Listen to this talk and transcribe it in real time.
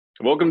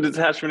Welcome to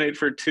Detachment 8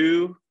 for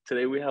 2.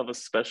 Today we have a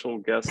special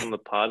guest on the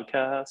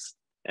podcast,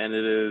 and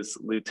it is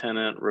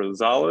Lieutenant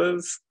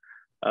Rosales.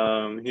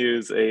 He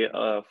is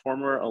a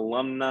former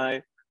alumni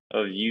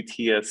of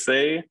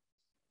UTSA,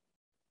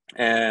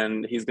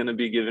 and he's going to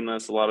be giving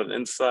us a lot of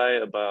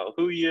insight about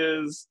who he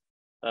is,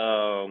 his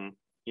time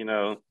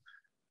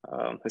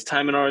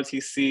in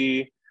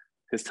ROTC,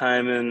 his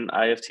time in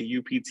IFT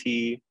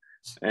UPT,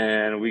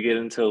 and we get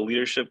into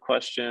leadership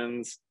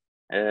questions.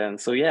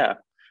 And so, yeah.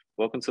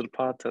 Welcome to the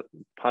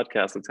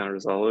podcast,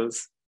 Lieutenant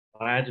Rosales.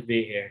 Glad to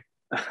be here.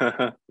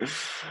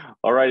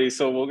 Alrighty,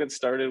 so we'll get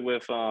started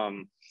with,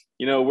 where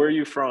are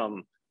you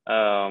from?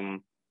 Tell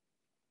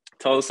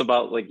us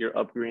about like your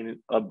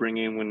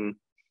upbringing when,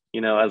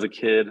 as a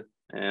kid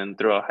and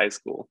throughout high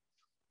school.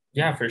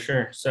 Yeah, for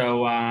sure.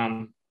 So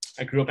I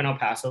grew up in El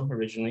Paso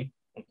originally.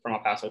 I'm from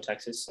El Paso,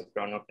 Texas. I've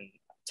grown up in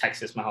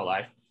Texas my whole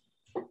life.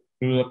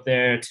 Grew up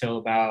there till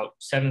about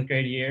 7th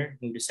grade year.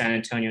 Moved to San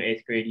Antonio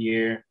 8th grade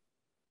year.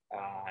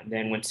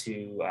 Then went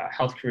to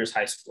Health Careers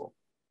High School.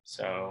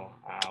 So,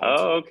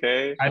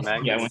 okay. I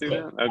went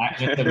to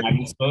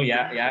magnet school.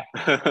 Yeah.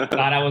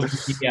 Thought I was a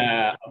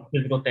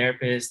physical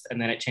therapist, and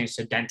then it changed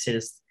to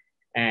dentist.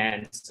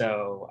 And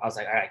so I was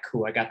like, all right,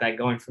 cool. I got that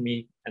going for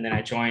me. And then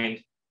I joined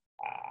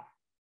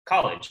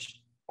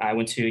college. I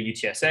went to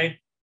UTSA.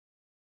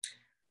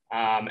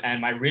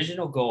 And my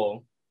original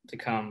goal to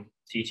come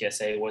to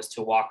UTSA was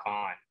to walk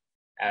on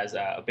as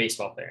a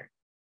baseball player.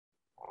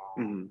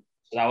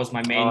 So that was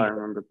my main. I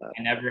remember that.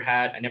 I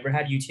never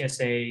had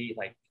UTSA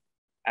like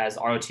as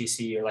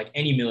ROTC or like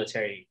any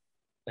military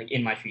like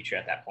in my future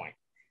at that point.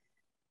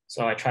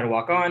 So I tried to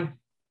walk on.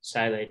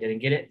 Sadly, I didn't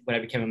get it, but I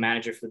became a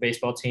manager for the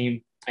baseball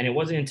team. And it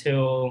wasn't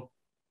until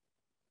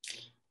I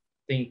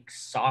think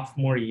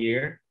sophomore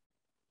year,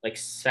 like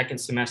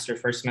first semester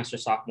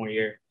sophomore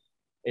year,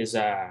 is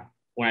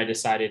when I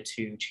decided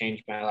to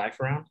change my life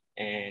around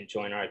and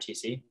join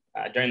ROTC.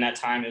 During that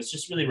time, it was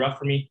just really rough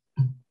for me.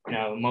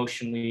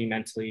 Emotionally,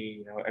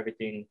 mentally,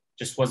 everything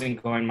just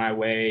wasn't going my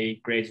way.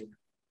 Grades were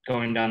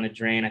going down the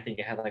drain. I think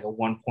I had like a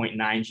 1.9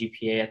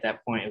 GPA at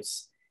that point. It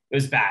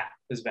was bad.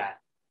 It was bad.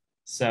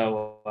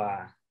 So,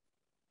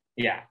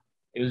 it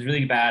was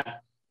really bad.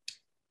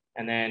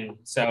 And then,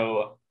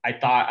 so I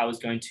thought I was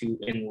going to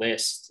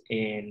enlist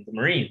in the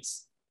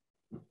Marines.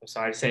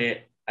 So I say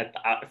it at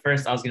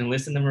first I was going to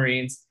enlist in the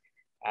Marines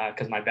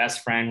because my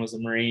best friend was a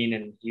Marine,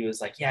 and he was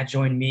like, yeah,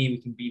 join me.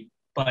 We can be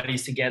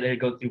buddies together,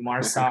 go through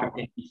MARSOC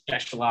and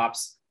special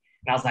ops.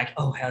 And I was like,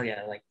 oh, hell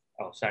yeah. Like,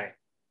 oh, sorry.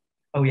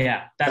 Oh,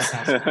 yeah, that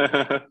sounds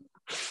good.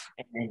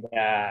 And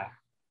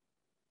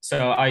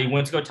so I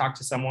went to go talk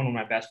to one of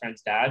my best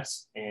friend's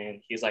dads.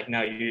 And he's like,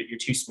 no, you're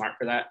too smart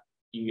for that.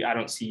 I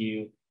don't see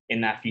you in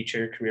that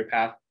future career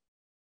path.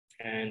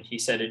 And he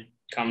said to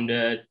come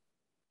to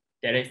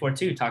Dead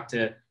 842, talk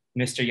to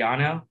Mr.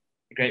 Yano,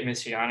 the great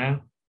Mr.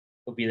 Yano.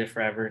 He'll be there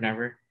forever and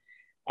ever.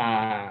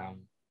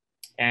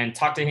 And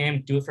talk to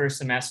him, do it for a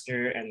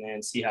semester, and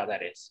then see how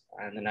that is.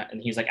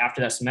 And he's like,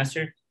 after that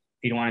semester, if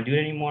you don't want to do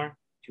it anymore,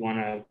 if you want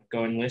to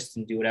go enlist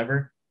and do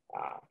whatever,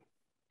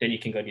 then you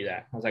can go do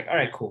that. I was like, all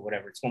right, cool,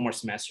 whatever. It's one more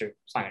semester.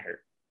 It's not gonna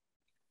hurt.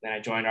 Then I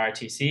joined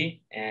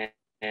ROTC, and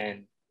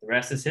the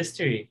rest is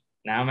history.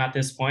 Now I'm at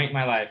this point in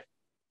my life.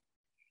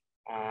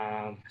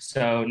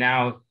 So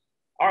now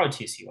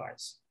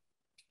ROTC-wise,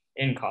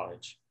 in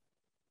college.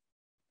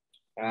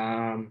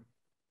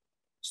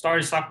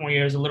 Started sophomore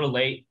year, it was a little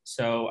late,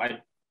 so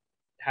I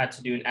had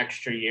to do an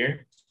extra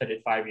year. I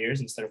did 5 years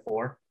instead of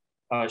 4.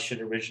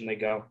 Should originally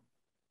go.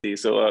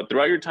 So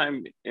throughout your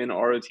time in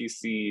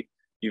ROTC,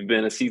 you've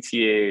been a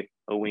CTA,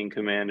 a wing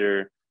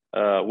commander.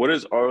 What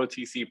has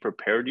ROTC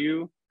prepared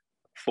you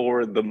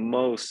for the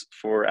most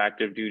for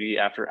active duty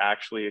after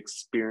actually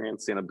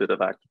experiencing a bit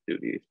of active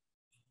duty?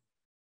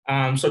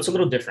 So it's a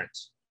little different.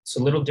 It's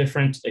a little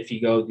different if you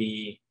go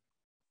the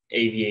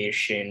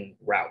aviation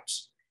route.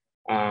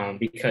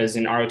 Because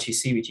in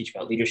ROTC, we teach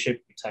about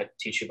leadership, we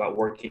teach you about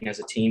working as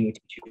a team, we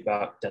teach you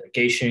about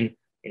delegation,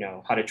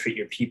 how to treat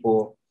your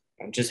people,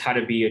 just how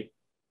to be a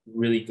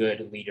really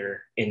good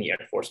leader in the Air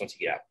Force once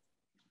you get out.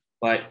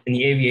 But in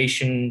the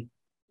aviation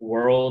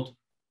world,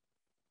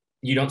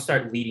 you don't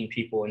start leading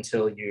people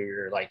until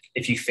you're like,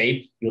 if you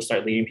FAPE, you'll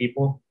start leading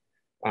people.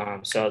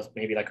 So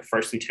maybe like a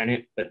first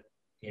lieutenant, but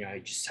you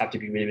just have to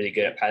be really, really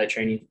good at pilot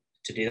training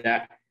to do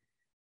that.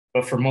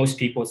 But for most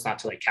people, it's not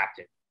to like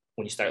captain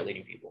when you start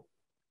leading people.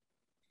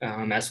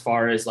 As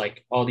far as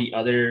like all the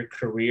other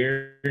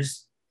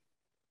careers,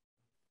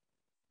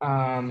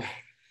 let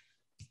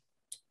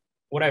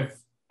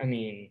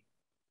me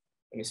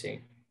see.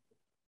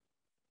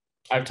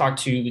 I've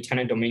talked to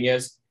Lieutenant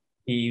Dominguez.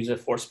 He's a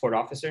force support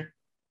officer.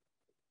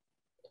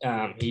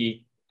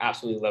 He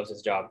absolutely loves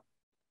his job.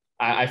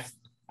 I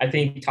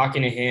think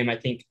talking to him, I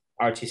think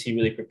ROTC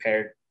really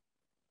prepared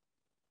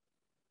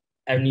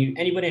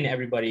anybody and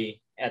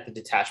everybody at the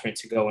detachment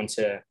to go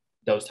into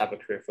those type of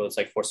career fields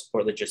like force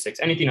support, logistics,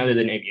 anything other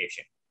than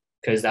aviation,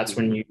 because that's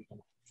when you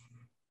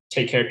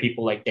take care of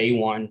people like day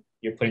one.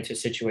 You're put into a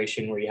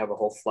situation where you have a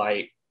whole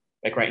flight.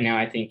 Like right now,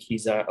 I think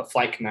he's a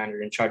flight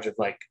commander in charge of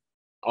like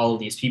all of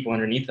these people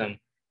underneath them.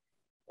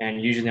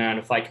 And usually they're not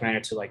a flight commander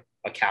to like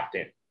a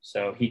captain.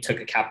 So he took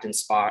a captain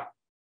spot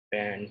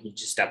and he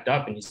just stepped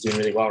up and he's doing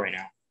really well right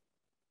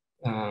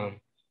now.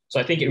 So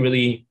I think it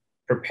really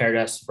prepared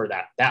us for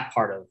that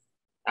part of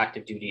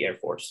active duty Air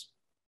Force.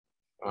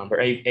 But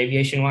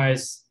aviation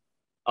wise,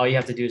 all you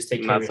have to do is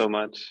take care of yourself.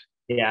 Not so much.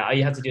 Yeah, all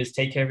you have to do is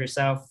take care of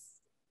yourself.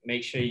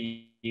 Make sure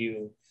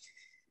you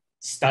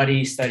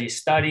study,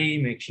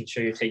 making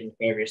sure you're taking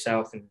care of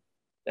yourself, and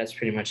that's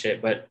pretty much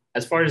it. But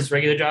as far as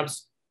regular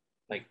jobs,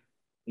 like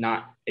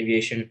not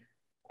aviation,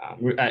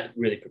 that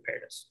really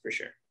prepared us for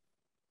sure.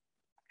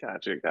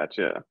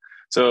 Gotcha.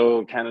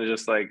 So kind of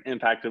just like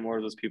impacted more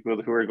of those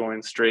people who are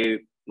going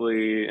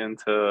straightly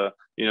into,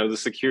 the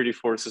security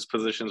forces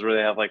positions where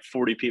they have like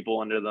 40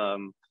 people under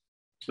them.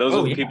 Those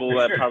are the people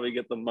that probably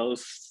get the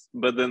most,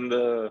 but then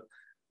the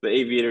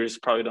aviators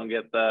probably don't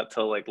get that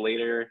till like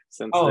later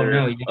since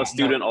they're a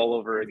student all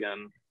over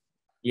again.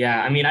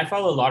 Yeah, I mean, I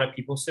follow a lot of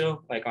people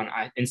still, like on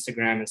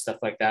Instagram and stuff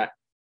like that.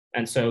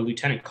 And so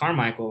Lieutenant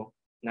Carmichael,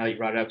 now that you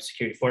brought it up,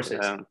 security forces,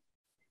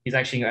 he's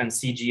actually on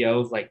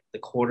CGO like the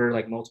quarter,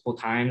 like multiple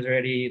times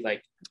already.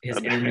 Like his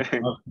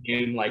interview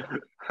him, like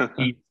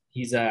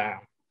he's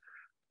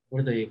what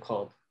are they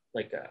called?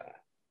 Like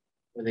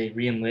where they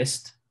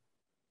re-enlist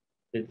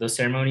those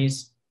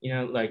ceremonies,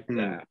 like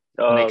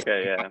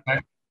okay, yeah.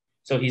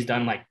 So he's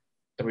done like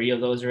 3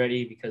 of those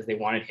already because they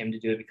wanted him to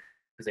do it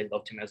because they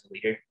loved him as a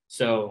leader.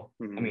 So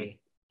I mean,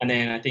 and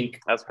then I think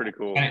that's pretty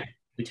cool.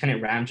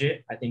 Lieutenant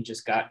Ramjet, I think,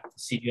 just got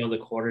CGO the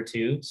quarter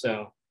too.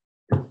 So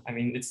I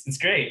mean, it's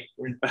great.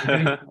 We're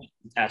doing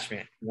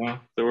attachment,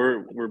 So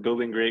we're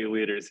building great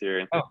leaders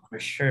here. Oh, for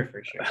sure.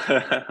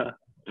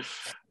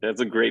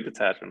 That's a great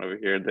detachment over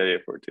here at Day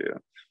 42.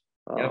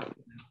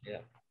 Yeah.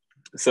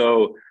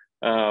 So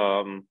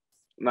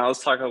now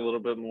let's talk a little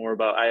bit more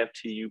about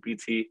IFT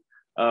UPT.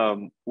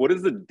 What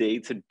is the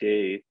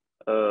day-to-day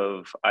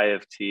of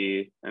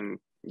IFT and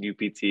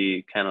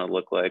UPT kind of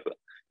look like?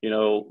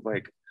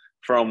 Like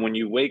from when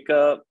you wake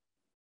up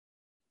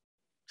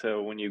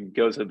to when you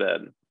go to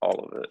bed,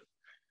 all of it.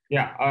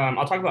 Yeah,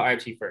 I'll talk about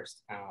IFT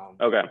first.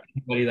 Okay.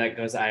 Anybody that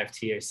goes to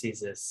IFT or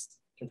sees this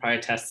can probably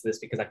attest to this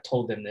because I've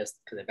told them this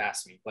because they've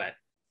asked me. But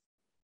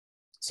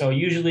so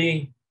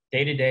usually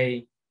day to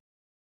day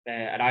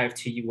at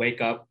IFT, you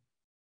wake up,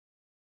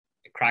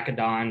 crack of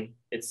dawn.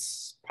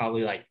 It's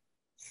probably like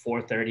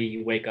 4:30.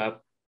 You wake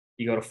up,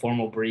 you go to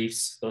formal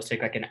briefs. Those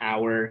take like an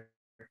hour,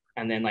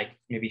 and then like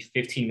maybe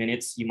 15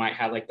 minutes. You might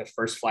have like the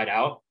first flight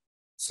out,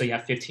 so you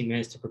have 15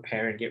 minutes to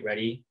prepare and get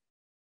ready,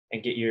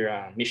 and get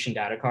your mission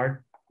data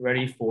card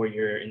ready for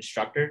your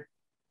instructor.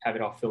 Have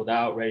it all filled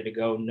out, ready to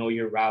go. Know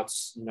your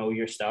routes, know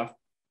your stuff.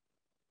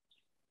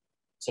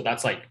 So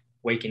that's like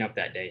waking up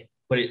that day.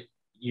 But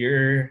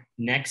your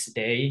next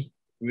day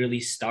really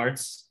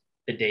starts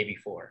the day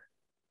before.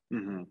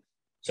 Mm-hmm.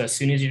 So as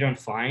soon as you're done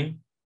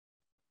flying,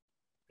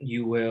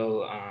 you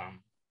will,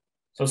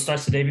 so it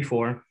starts the day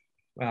before.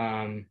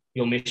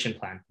 You'll mission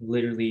plan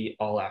literally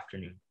all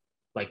afternoon,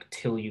 like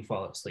till you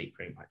fall asleep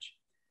pretty much.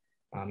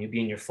 You'll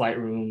be in your flight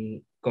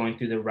room, going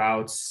through the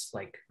routes,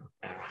 like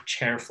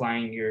chair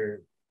flying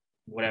your,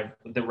 whatever,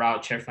 the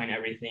route, chair flying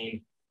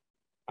everything,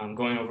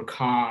 going over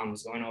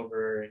comms, going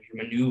over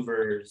your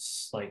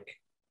maneuvers, like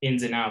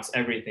ins and outs,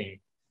 everything,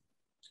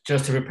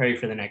 just to prepare you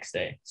for the next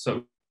day. So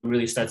it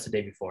really starts the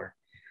day before.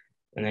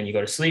 And then you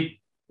go to sleep.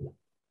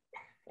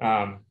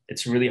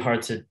 It's really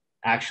hard to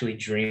actually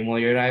dream while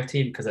you're at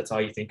IFT because that's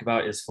all you think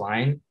about is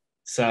flying.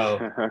 So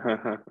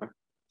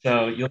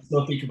you'll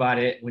still think about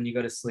it when you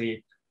go to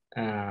sleep.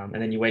 And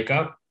then you wake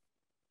up,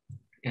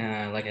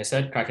 like I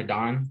said, crack of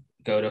dawn,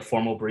 go to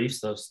formal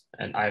briefs. Those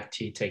at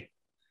IFT take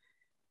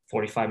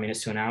 45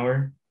 minutes to an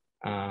hour.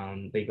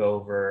 They go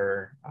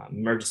over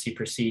emergency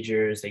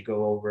procedures. They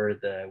go over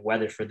the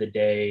weather for the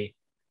day,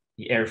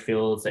 the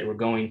airfields that we're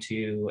going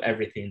to,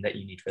 everything that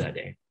you need for that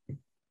day.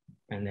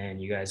 And then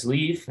you guys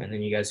leave, and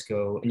then you guys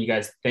go, and you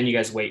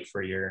guys wait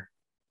for your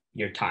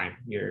time,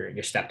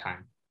 your step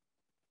time.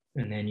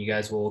 And then you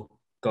guys will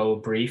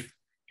go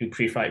do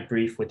pre-flight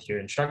brief with your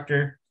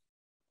instructor.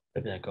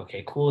 They'll be like,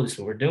 okay, cool, this is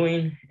what we're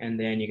doing. And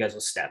then you guys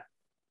will step.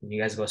 When you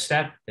guys go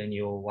step, then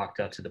you'll walk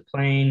up to the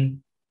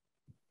plane,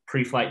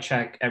 pre-flight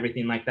check,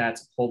 everything like that.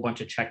 It's a whole bunch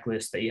of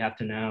checklists that you have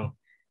to know.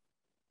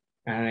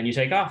 And then you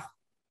take off.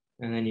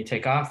 And then you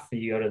take off,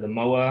 you go to the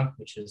MOA,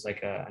 which is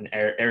like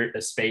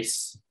a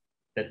space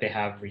that they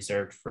have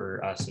reserved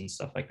for us and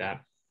stuff like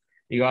that.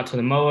 You go out to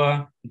the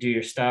MOA, do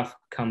your stuff,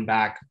 come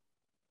back,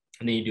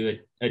 and then you do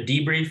a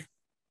debrief.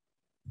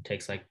 It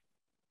takes like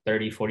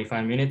 30,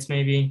 45 minutes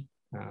maybe.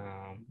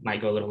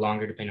 Might go a little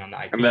longer depending on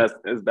the IP.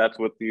 And that's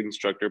with the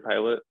instructor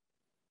pilot?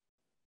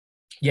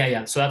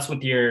 Yeah. So that's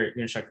with your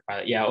instructor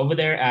pilot. Yeah, over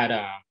there at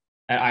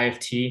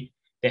IFT,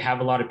 they have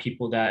a lot of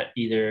people that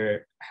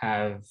either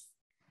have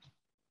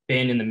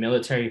been in the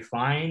military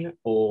flying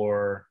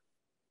or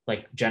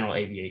like general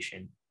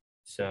aviation.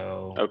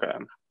 So okay,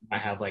 I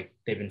have like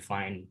they've been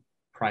flying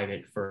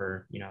private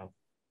for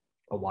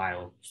a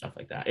while, stuff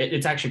like that.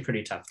 It's actually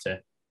pretty tough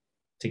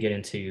to get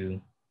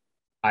into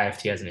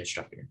IFT as an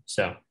instructor.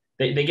 So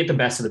they get the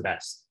best of the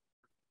best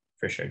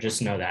for sure.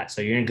 Just know that.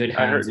 So you're in good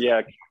I heard, hands.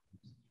 yeah,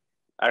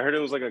 I heard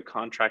it was like a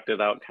contracted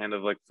out kind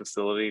of like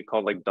facility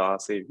called like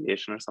DOS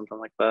Aviation or something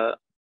like that.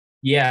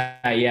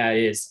 Yeah,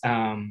 it is.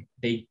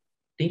 They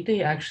think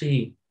they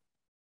actually,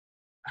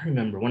 I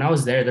remember when I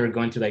was there, they were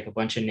going through like a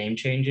bunch of name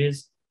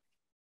changes.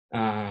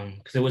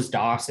 Because it was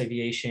DOS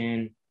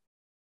Aviation,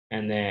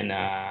 and then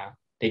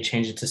they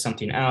changed it to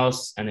something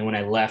else, and then when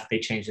I left, they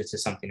changed it to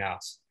something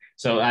else.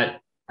 So I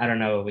don't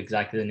know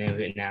exactly the name of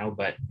it now,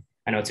 but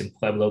I know it's in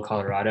Pueblo,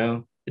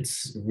 Colorado.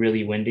 It's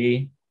really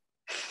windy,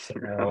 so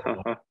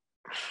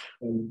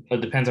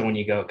it depends on when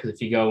you go. Because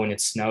if you go when it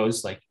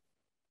snows, like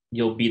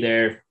you'll be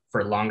there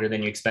for longer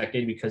than you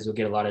expected because you'll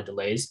get a lot of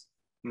delays.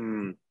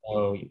 Hmm.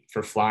 So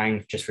for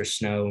flying, just for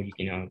snow,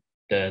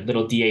 the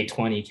little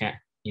DA-20 can't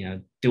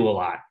do a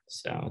lot.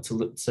 So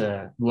it's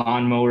a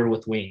lawnmower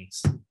with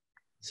wings.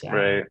 So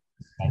Right.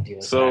 I deal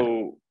with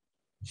that.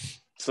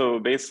 So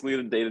basically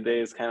the day to day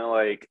is kind of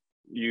like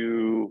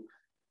you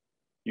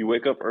you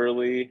wake up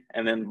early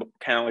and then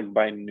kind of like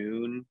by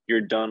noon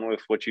you're done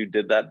with what you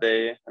did that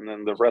day, and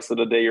then the rest of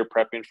the day you're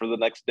prepping for the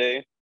next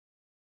day.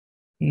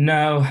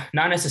 No,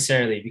 not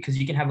necessarily because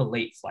you can have a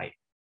late flight.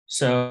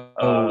 So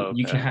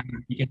Okay.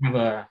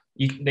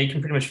 they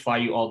can pretty much fly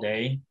you all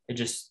day. It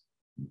just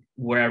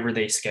wherever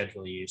they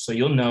schedule you. So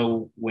you'll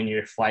know when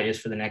your flight is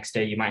for the next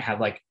day. You might have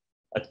like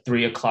a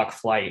 3 o'clock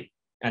flight,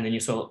 and then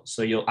you'll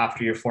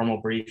after your formal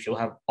brief, you'll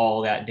have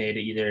all that day to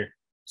either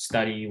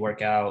study,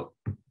 work out,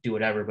 do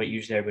whatever. But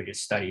usually everybody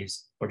just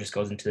studies or just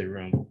goes into the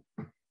room.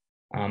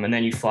 And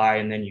then you fly,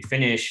 and then you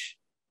finish,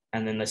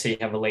 and then let's say you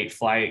have a late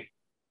flight,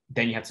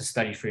 then you have to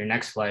study for your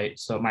next flight.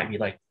 So it might be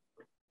like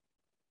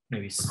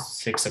maybe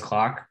 6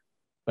 o'clock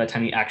by the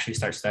time you actually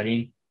start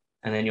studying,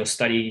 and then you'll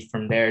study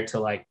from there to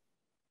like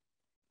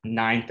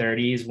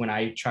 9:30 is when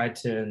I tried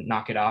to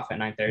knock it off at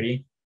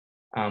 9:30.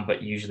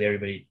 But usually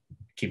everybody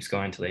keeps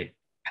going until they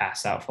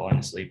pass out, falling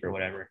asleep or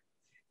whatever.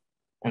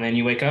 And then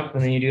you wake up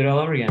and then you do it all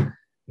over again.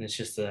 And it's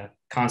just a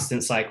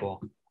constant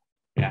cycle.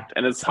 Yeah.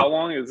 And it's how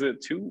long is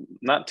it?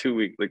 Not 2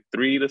 weeks, like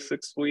 3 to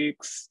 6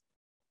 weeks.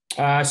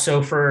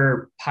 So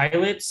for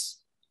pilots,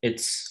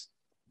 it's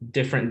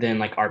different than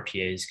like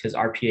RPAs because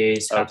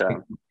RPAs have Okay.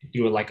 to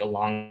do like a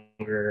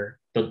longer,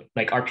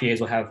 like RPAs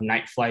will have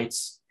night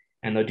flights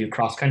and they'll do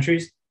cross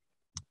countries.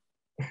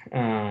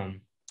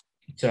 Um,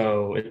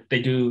 So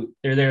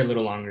they're there a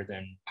little longer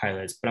than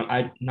pilots, but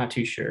I'm not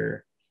too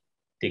sure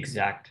the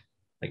exact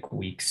like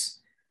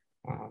weeks.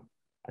 Um,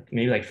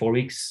 maybe like 4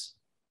 weeks,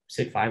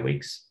 say 5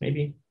 weeks,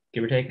 maybe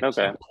give or take. Okay.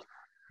 So,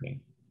 yeah.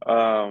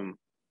 Um,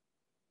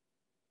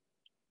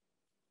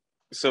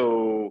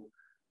 so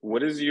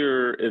what is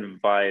your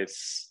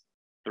advice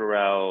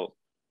throughout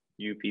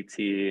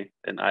UPT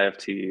and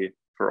IFT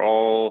for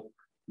all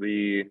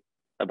the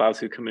about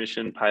to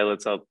commission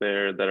pilots out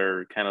there that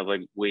are kind of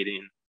like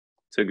waiting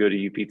to go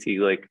to UPT?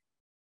 Like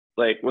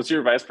what's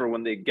your advice for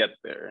when they get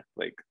there?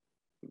 Like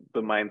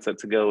the mindset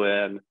to go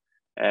in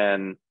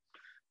and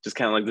just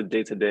kind of like the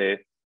day to day.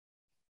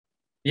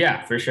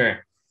 Yeah, for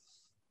sure.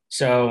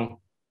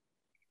 So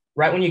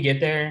right when you get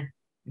there,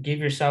 give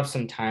yourself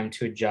some time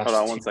to Hold on adjust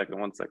to. one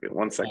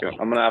second.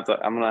 I'm gonna have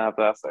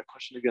to ask that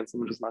question again.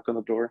 Someone just knocked on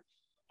the door.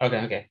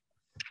 Okay.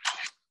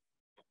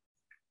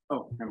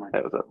 Oh, never mind.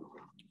 That was up.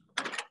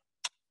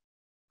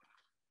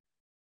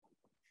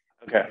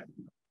 Okay.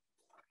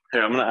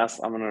 Here, I'm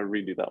gonna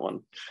redo that one.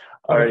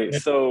 All right. Okay.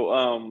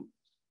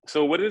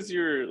 So what is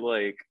your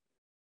like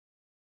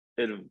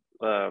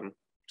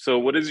so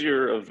what is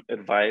your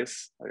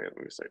advice? Okay, let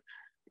me say.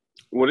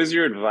 What is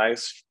your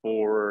advice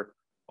for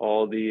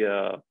all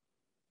the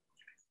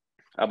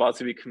about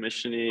to be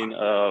commissioning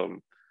uh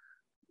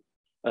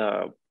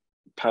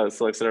pilot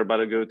selects that are about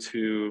to go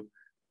to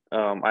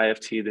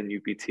IFT then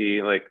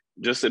UPT, like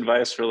just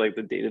advice for like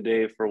the day to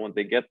day for when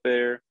they get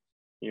there,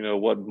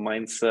 what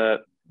mindset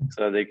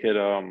so they could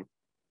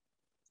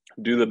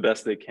do the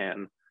best they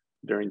can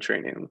during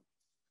training.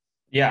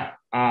 Yeah.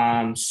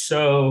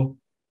 So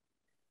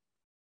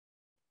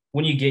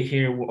when you get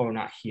here, or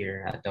not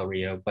here at Del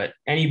Rio, but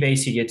any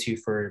base you get to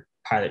for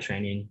pilot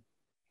training,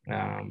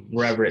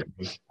 wherever it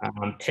is,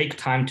 take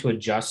time to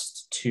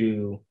adjust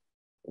to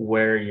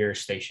where you're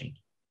stationed.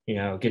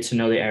 Get to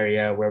know the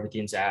area, where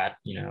everything's at.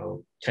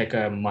 Take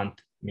a month,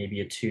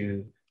 maybe a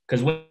two,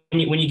 because when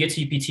you get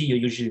to UPT, you'll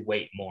usually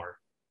wait more.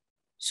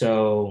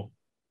 So,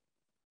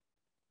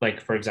 like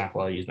for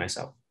example, I'll use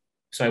myself.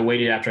 So I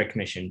waited after I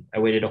commissioned. I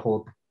waited a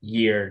whole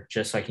year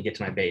just so I could get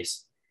to my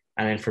base,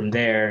 and then from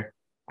there,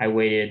 I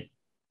waited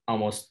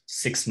almost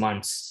 6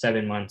 months,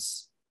 7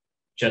 months,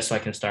 just so I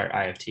can start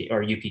IFT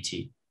or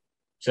UPT.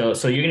 So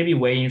you're going to be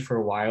waiting for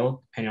a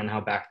while, depending on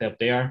how backed up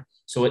they are.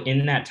 So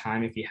in that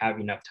time, if you have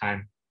enough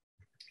time,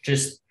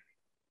 just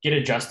get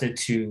adjusted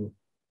to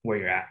where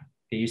you're at.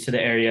 Get used to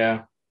the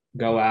area,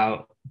 go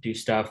out, do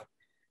stuff,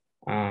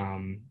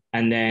 and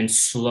then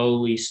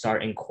slowly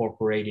start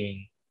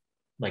incorporating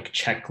like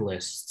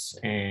checklists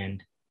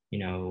and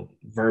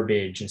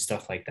verbiage and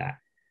stuff like that.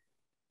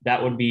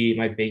 That would be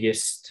my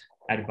biggest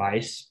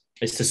advice.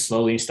 is to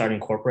slowly start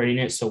incorporating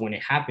it. So when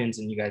it happens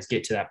and you guys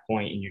get to that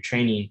point in your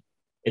training,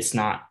 it's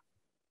not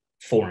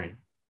foreign.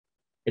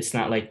 It's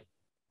not like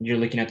you're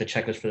looking at the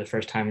checklist for the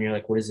first time and you're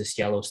like, what does this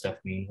yellow stuff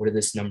mean? What do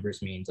this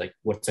numbers mean? Like,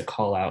 what's a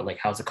call out? Like,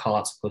 how's a call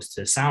out supposed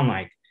to sound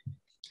like?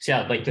 So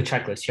yeah, like the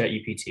checklist here at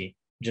UPT,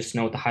 just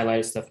know what the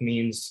highlighted stuff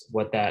means,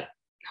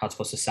 how it's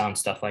supposed to sound,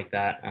 stuff like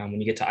that. When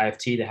you get to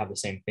IFT, they have the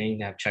same thing.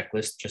 They have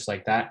checklists just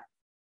like that.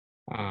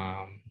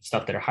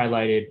 Stuff that are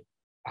highlighted,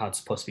 how it's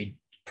supposed to be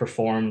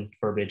performed,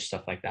 verbiage,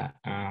 stuff like that.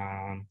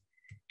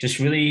 Just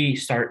really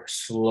start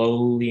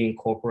slowly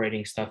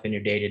incorporating stuff in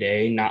your day to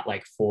day, not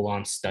like full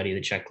on study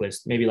the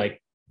checklist, maybe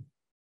like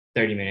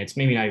 30 minutes,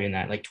 maybe not even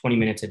that, like 20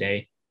 minutes a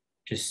day,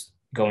 just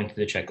going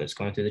through the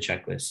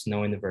checklist,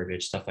 knowing the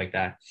verbiage, stuff like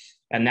that.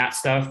 And that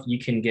stuff you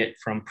can get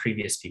from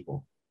previous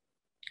people.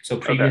 So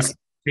previous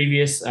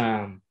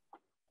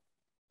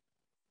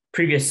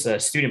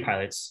student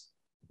pilots,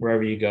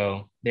 wherever you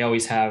go, they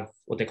always have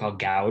what they call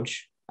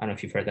gouge. I don't know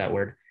if you've heard that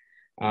word.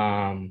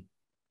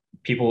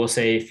 People will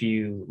say if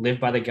you live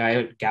by the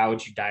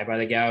gouge, you die by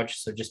the gouge.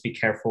 So just be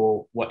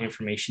careful what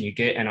information you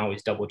get and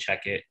always double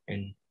check it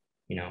and,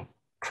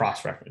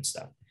 cross-reference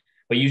stuff.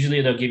 But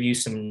usually they'll give you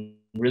some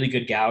really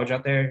good gouge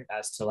out there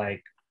as to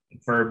like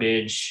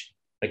verbiage,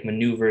 like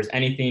maneuvers,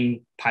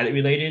 anything pilot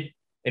related.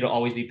 It'll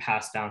always be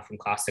passed down from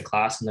class to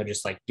class and they'll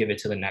just like give it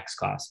to the next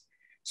class.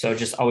 So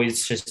just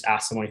always just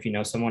ask someone if you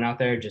know someone out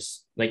there.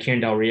 Just like here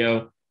in Del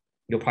Rio,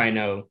 you'll probably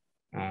know.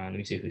 Let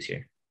me see who's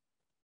here.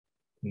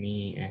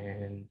 Me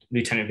and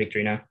Lieutenant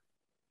Victorino.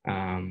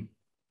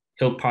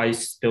 He'll probably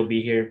still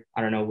be here.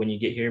 I don't know when you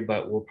get here,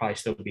 but we'll probably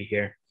still be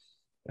here.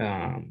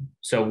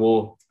 So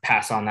we'll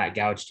pass on that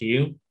gouge to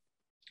you,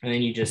 and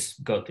then you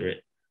just go through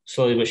it.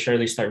 Slowly but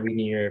surely start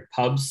reading your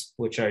pubs,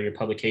 which are your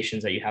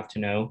publications that you have to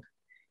know.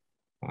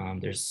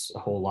 There's a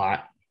whole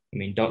lot. I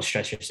mean, don't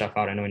stress yourself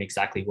out on knowing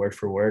exactly word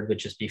for word, but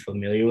just be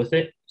familiar with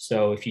it.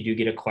 So if you do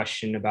get a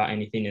question about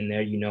anything in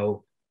there, you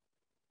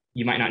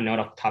might not know it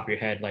off the top of your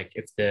head. Like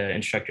if the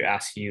instructor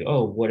asks you,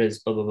 oh, what is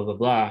blah, blah, blah, blah,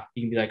 blah,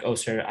 you can be like, oh,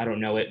 sir, I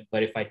don't know it.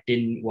 But if I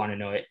didn't want to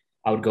know it,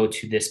 I would go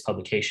to this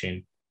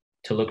publication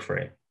to look for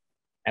it.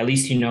 At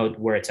least you know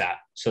where it's at.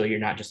 So you're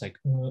not just like,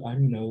 oh, I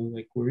don't know,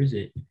 like, where is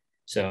it?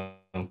 So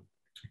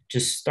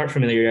just start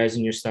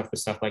familiarizing your stuff with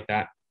stuff like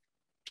that.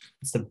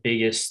 It's the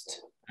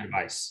biggest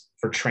advice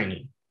for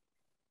training.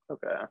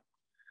 Okay.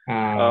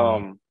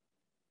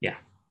 Yeah.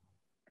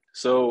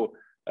 So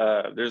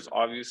there's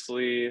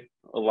obviously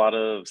a lot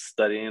of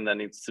studying that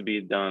needs to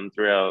be done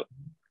throughout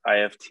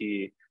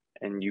IFT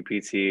and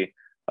UPT.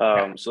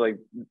 So like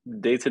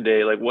day to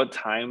day, like what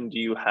time do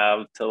you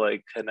have to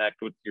like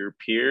connect with your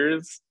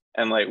peers?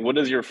 And like, what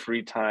does your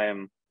free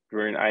time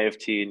during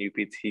IFT and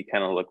UPT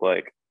kind of look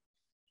like?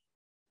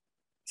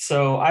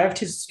 So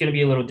IFT is going to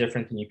be a little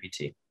different than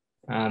UPT.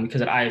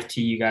 Because at IFT,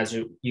 you guys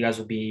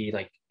will be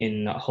like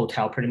in a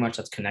hotel pretty much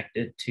that's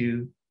connected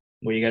to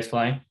where you guys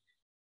fly.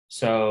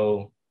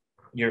 So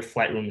your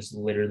flight room is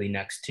literally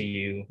next to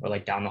you or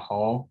like down the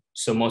hall.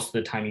 So most of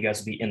the time you guys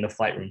will be in the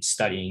flight room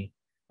studying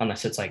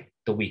unless it's like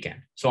the weekend.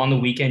 So on the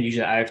weekend,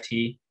 usually at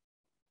IFT,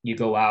 you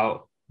go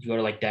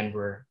to like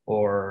Denver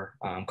or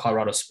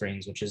Colorado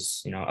Springs, which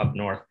is, up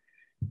north.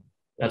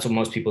 That's what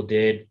most people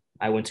did.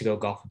 I went to go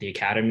golf with the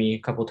academy a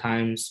couple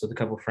times with a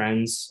couple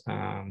friends.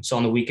 So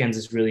on the weekends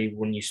is really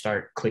when you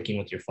start clicking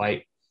with your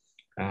flight,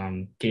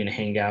 getting to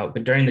hang out.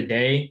 But during the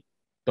day,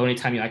 the only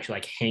time you actually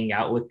like hang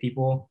out with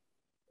people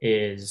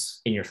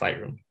is in your flight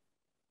room,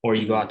 or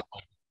you go out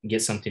to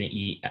get something to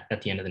eat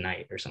at the end of the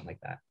night or something like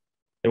that.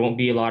 There won't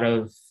be a lot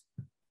of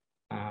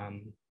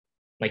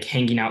like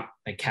hanging out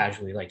like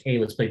casually, like, hey,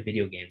 let's play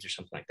video games or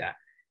something like that.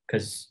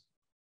 Because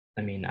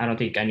I mean, I don't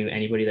think I knew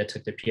anybody that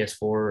took the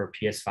PS4 or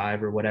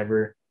PS5 or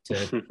whatever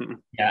to,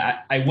 yeah,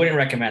 I wouldn't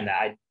recommend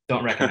that. I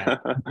don't recommend it.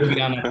 You'll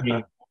be on that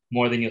thing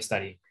more than you'll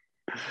study.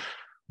 But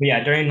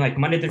yeah, during like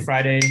Monday through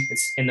Friday,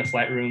 it's in the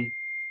flight room.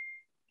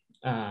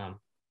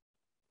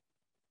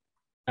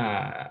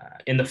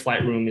 In the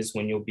flight room is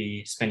when you'll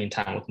be spending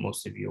time with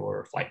most of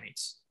your flight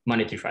mates,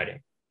 Monday through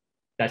Friday.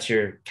 That's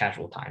your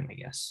casual time, I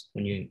guess,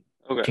 when you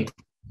okay.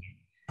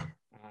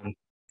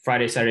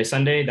 Friday, Saturday,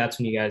 Sunday, that's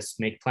when you guys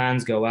make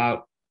plans, go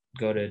out,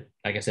 go to,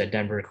 like I said,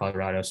 Denver,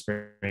 Colorado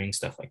Springs,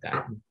 stuff like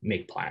that,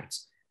 make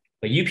plans.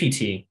 But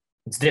UPT,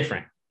 it's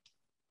different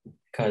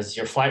because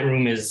your flight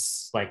room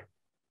is like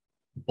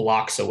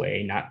blocks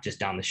away, not just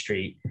down the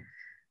street.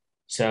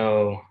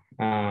 So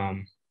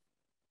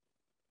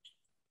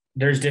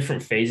there's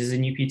different phases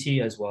in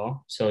UPT as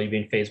well. So you'll be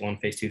in phase 1,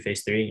 phase 2,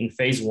 phase 3. In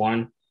phase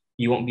 1,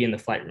 you won't be in the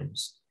flight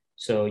rooms.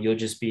 So you'll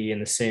just be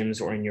in the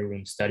sims or in your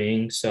room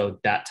studying. So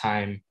that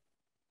time,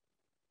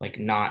 like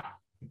not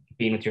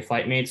being with your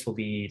flight mates will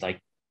be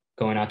like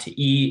going out to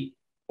eat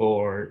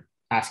or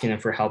asking them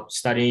for help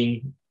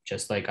studying,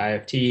 just like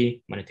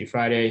IFT, Monday through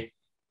Friday.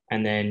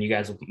 And then you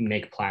guys will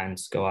make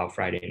plans, go out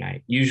Friday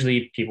night.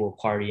 Usually people will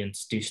party and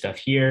do stuff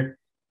here.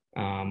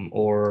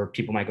 Or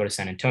people might go to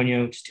San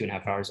Antonio, just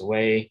 2.5 hours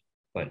away,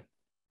 but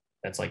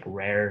that's like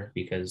rare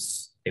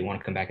because they want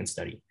to come back and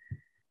study.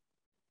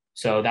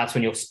 So that's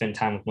when you'll spend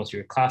time with most of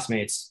your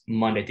classmates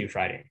Monday through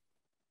Friday.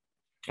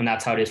 And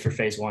that's how it is for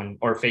phase one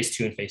or phase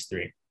two and phase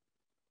three.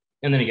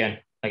 And then again,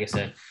 like I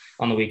said,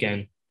 on the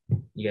weekend,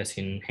 you guys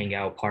can hang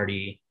out,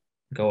 party,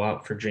 go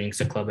out for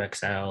drinks at Club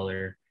XL,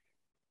 or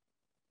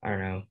I don't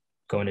know,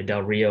 go into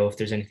Del Rio if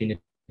there's anything to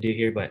do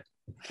here. But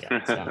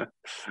yeah, so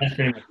that's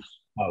pretty much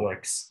how it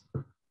works.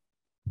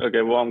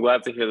 Okay, well, I'm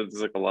glad to hear that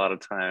there's like a lot of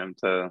time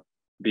to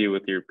be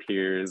with your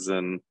peers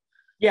and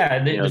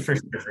Yeah, for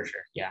sure.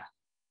 Yeah.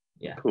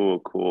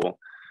 Cool.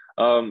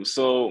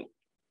 So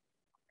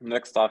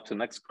next off to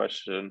next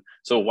question.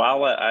 So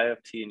while at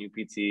IFT and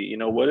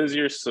UPT, what does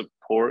your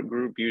support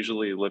group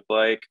usually look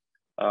like?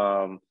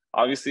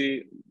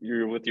 Obviously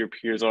you're with your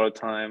peers all the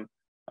time.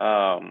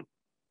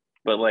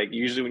 But like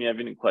usually when you have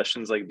any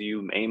questions, like do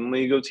you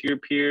mainly go to your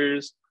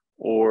peers,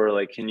 or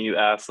like can you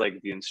ask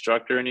like the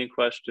instructor any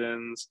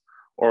questions,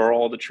 or are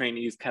all the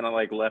trainees kind of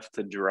like left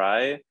to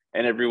dry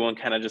and everyone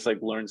kind of just like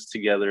learns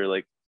together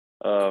like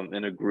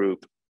in a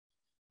group?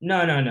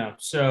 No.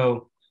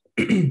 So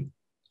you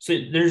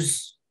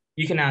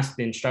can ask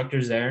the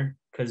instructors there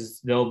because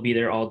they'll be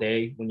there all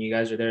day when you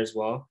guys are there as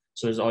well.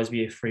 So there's always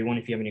be a free one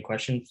if you have any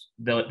questions.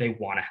 They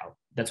want to help.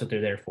 That's what they're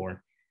there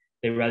for.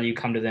 They'd rather you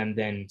come to them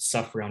than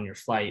suffer on your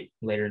flight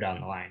later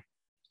down the line.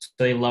 So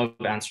they love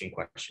answering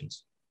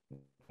questions.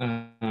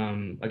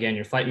 Again,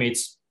 your flight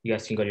mates, you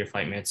guys can go to your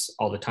flight mates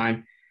all the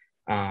time.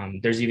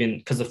 There's even,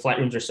 because the flight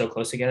rooms are so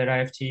close together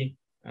at IFT,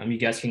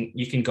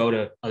 you can go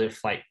to other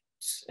flights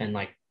and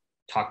like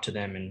talk to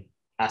them and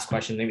ask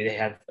questions. Maybe they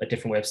have a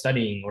different way of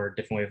studying or a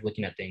different way of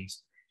looking at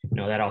things.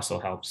 That also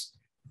helps.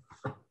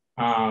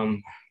 Let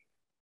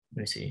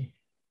me see.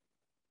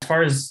 As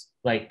far as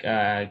like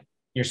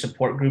your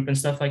support group and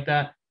stuff like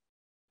that,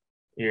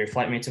 your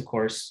flight mates, of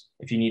course,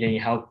 if you need any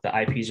help,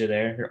 the IPs are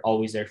there. They're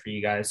always there for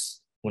you guys.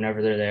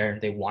 Whenever they're there,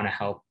 they want to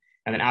help.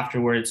 And then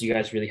afterwards, you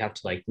guys really have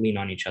to like lean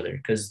on each other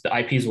because the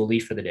IPs will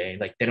leave for the day.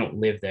 Like they don't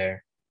live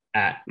there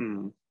at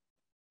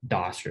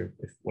DOS or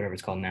whatever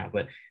it's called now,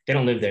 but they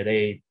don't live there.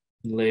 They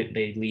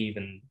leave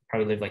and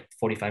probably live like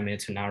 45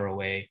 minutes to an hour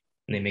away,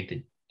 and they make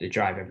the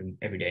drive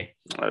every day.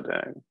 Oh,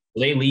 dang.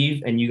 They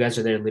leave and you guys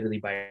are there literally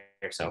by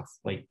yourself.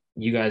 Like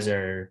you guys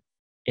are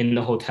in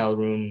the hotel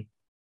room,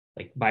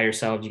 like by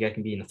yourselves. You guys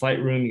can be in the flight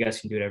room. You guys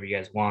can do whatever you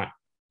guys want.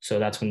 So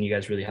that's when you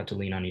guys really have to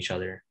lean on each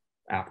other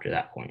after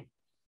that point.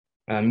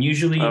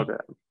 Usually, okay.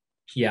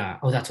 Yeah.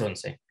 Oh, that's what I'm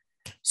saying.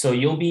 So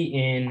you'll be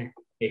in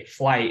a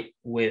flight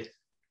with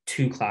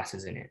two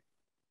classes in it.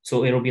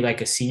 So it'll be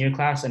like a senior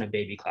class and a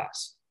baby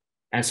class.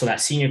 And so that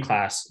senior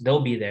class,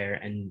 they'll be there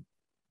and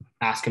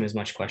ask them as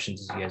much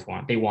questions as you guys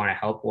want. They want to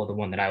help. Well, the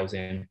one that I was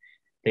in,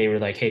 they were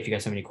like, hey, if you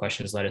guys have any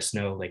questions, let us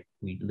know. Like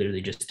we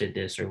literally just did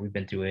this, or we've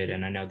been through it,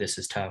 and I know this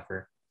is tough,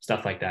 or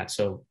stuff like that.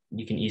 So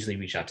you can easily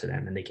reach out to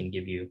them and they can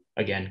give you,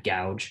 again,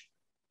 gouge.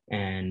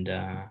 And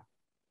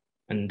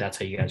that's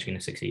how you guys are going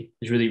to succeed.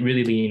 Is really,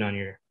 really leaning on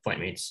your flight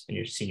mates in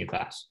your senior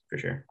class for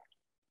sure.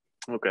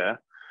 Okay.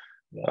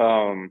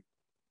 Yeah.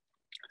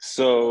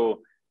 So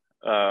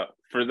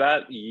for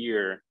that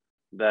year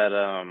that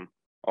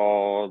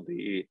all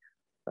the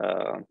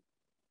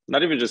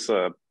not even just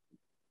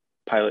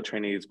pilot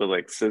trainees, but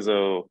like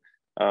CISO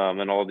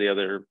and all the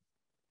other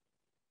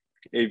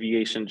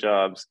aviation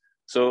jobs.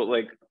 So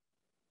like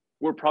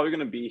we're probably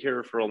going to be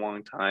here for a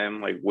long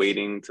time, like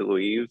waiting to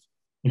leave,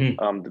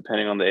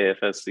 depending on the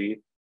AFSC.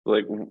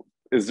 Like,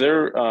 is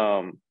there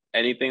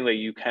anything that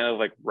you kind of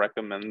like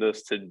recommend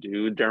us to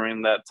do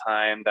during that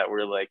time that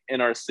we're like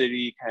in our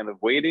city kind of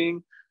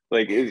waiting?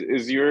 Like,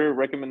 is your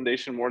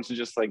recommendation more to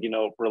just like,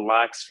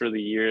 relax for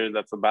the year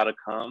that's about to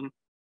come,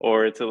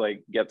 or to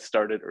like get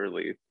started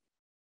early?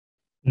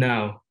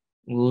 No,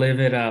 live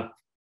it up.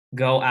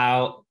 Go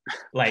out,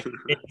 like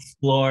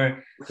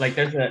explore. Like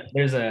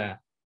there's a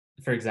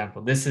for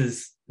example, this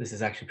is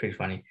actually pretty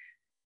funny.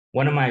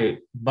 One of my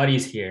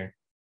buddies here,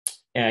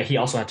 he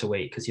also had to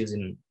wait because he was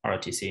in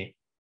ROTC.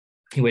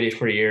 He waited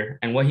for a year,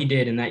 and what he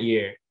did in that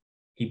year,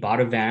 he bought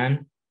a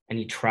van and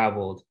he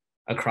traveled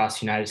across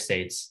the United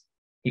States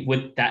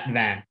with that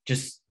van,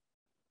 just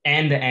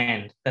end to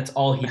end. That's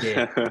all he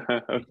did.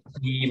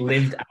 He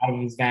lived out of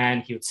his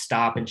van. He would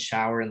stop and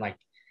shower and like,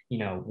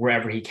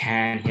 wherever he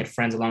can. He had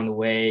friends along the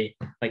way.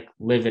 Like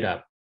live it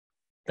up.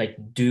 Like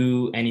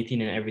do anything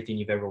and everything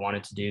you've ever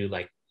wanted to do.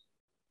 Like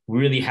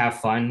really have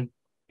fun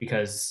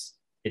because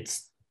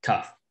it's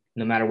tough.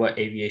 No matter what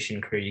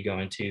aviation career you go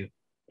into,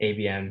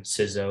 ABM,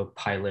 CISO,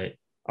 pilot,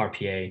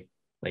 RPA,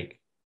 like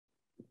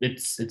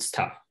it's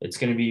tough. It's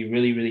going to be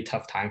really, really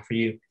tough time for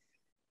you.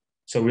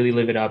 So really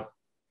live it up,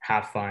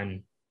 have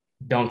fun.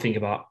 Don't think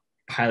about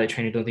pilot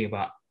training. Don't think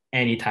about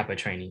any type of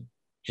training.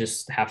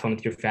 Just have fun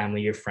with your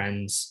family, your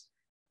friends,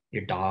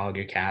 your dog,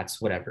 your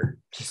cats, whatever.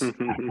 Just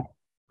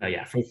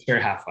yeah, for sure,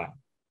 have fun.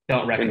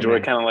 Don't recommend.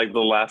 Enjoy kind of like the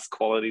last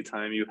quality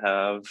time you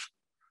have.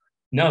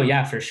 No,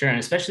 yeah, for sure. And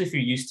especially if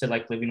you're used to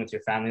like living with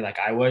your family like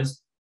I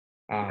was,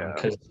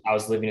 because I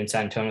was living in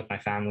San Antonio with my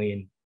family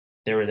and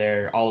they were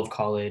there all of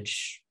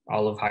college,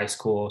 all of high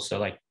school. So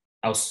like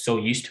I was so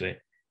used to it.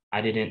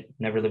 I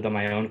never lived on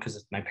my own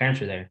because my parents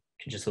were there.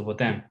 Could just live with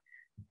them.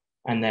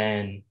 And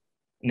then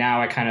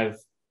now I kind of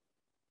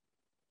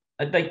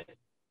like,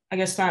 I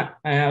guess not,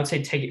 I would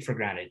say take it for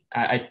granted.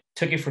 I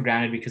took it for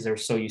granted because I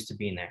was so used to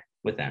being there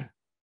with them.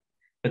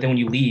 But then when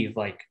you leave,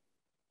 like,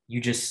 you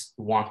just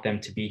want them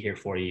to be here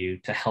for you,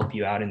 to help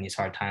you out in these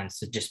hard times,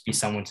 to just be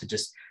someone to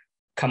just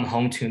come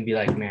home to and be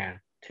like, man,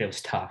 today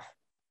was tough.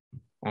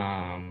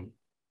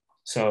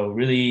 So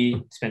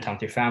really spend time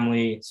with your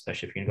family,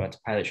 especially if you're gonna go out to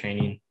pilot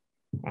training,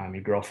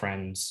 your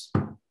girlfriends,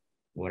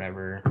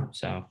 whatever.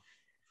 So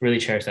really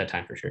cherish that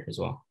time for sure as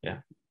well. Yeah.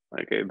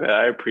 Okay, but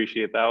I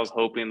appreciate that. I was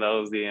hoping that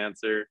was the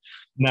answer.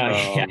 No,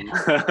 yeah.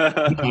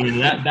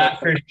 that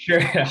for sure,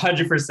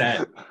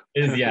 100%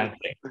 is the answer.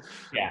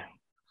 Yeah.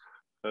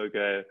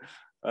 Okay.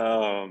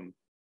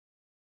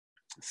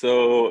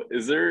 So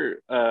is there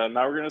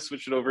now we're gonna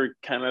switch it over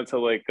kind of to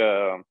like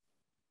to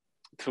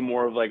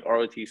more of like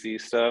ROTC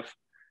stuff.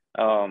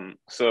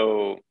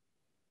 So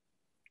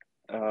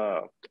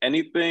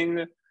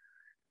anything,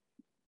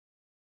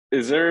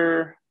 is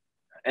there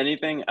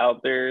anything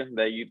out there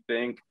that you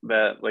think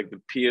that like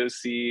the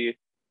POC,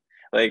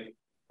 like,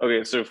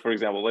 okay, so for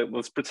example, like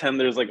let's pretend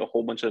there's like a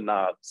whole bunch of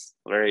knobs,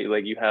 right?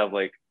 Like you have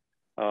like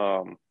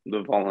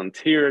the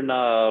volunteer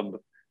knob,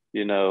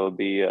 you know,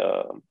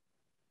 the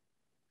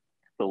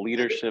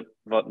leadership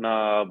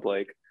knob,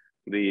 like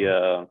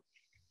the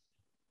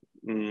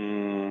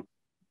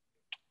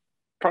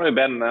probably a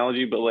bad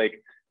analogy, but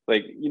like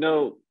you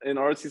know, in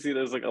RTC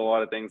there's like a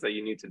lot of things that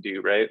you need to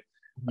do, right?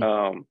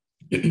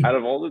 Out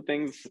of all the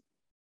things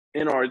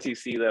in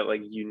RTC that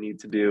like you need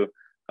to do,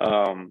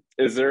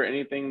 is there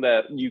anything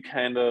that you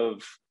kind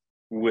of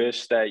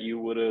wish that you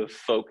would have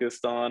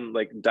focused on,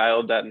 like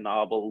dialed that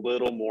knob a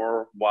little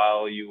more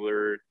while you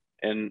were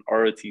in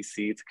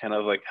ROTC to kind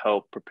of like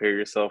help prepare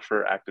yourself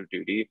for active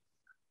duty?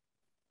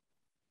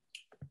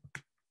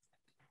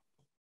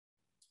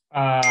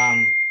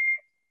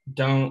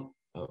 Don't,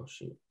 oh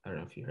shoot, I don't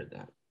know if you heard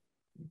that.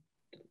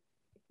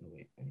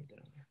 Wait, I need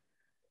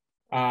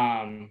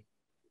that.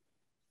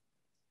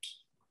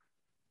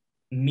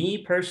 Me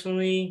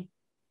personally,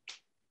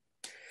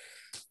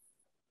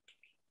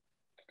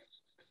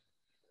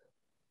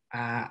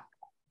 I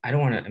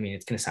don't want to, I mean,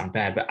 it's going to sound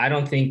bad, but I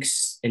don't think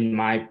in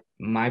my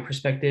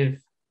perspective,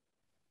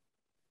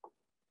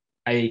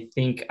 I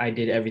think I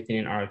did everything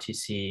in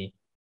ROTC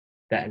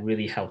that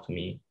really helped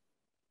me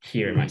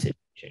here in my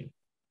situation.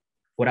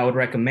 What I would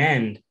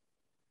recommend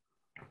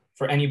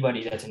for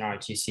anybody that's in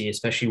ROTC,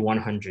 especially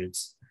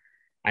 100s,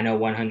 I know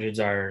 100s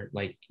are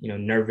like, you know,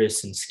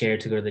 nervous and scared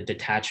to go to the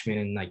detachment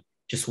and like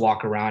just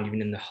walk around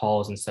even in the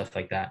halls and stuff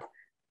like that.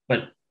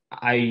 But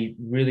I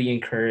really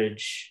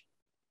encourage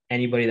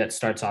anybody that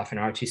starts off in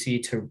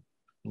ROTC to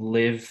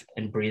live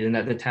and breathe in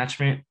that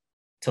detachment,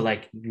 to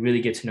like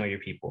really get to know your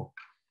people.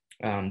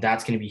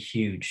 That's going to be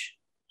huge,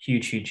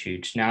 huge, huge,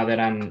 huge. Now that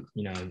I'm,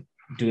 you know,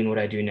 doing what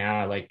I do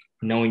now, like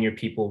knowing your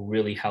people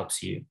really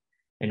helps you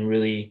and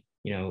really,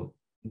 you know,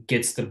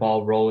 gets the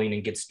ball rolling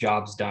and gets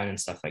jobs done and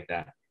stuff like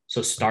that.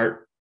 So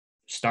start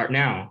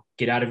now.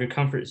 Get out of your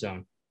comfort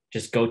zone.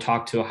 Just go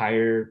talk to a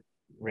higher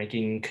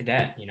ranking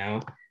cadet, you know,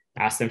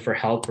 ask them for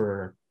help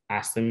or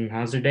ask them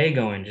how's their day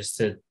going, just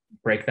to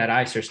break that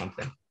ice or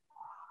something.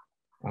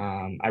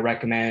 I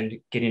recommend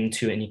getting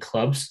into any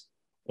clubs,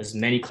 as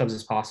many clubs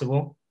as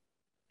possible,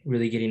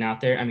 really getting out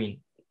there. I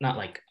mean, not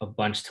like a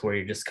bunch to where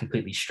you're just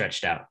completely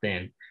stretched out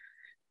thin,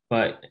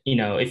 but you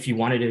know, if you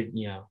wanted to,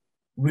 you know,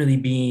 really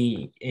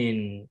be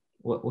in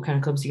what kind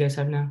of clubs do you guys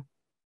have now?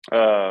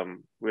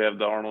 We have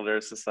the Arnold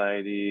Air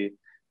Society,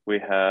 we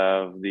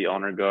have the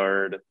Honor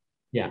Guard,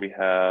 Yeah. we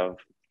have,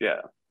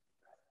 yeah.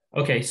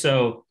 Okay,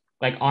 so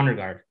like honor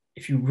guard.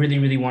 If you really,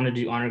 really want to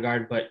do honor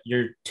guard, but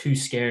you're too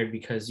scared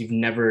because you've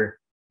never,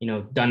 you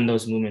know, done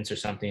those movements or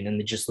something, and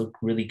they just look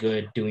really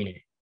good doing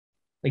it,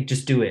 like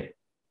just do it.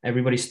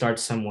 Everybody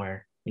starts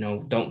somewhere. You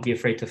know, don't be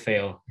afraid to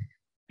fail.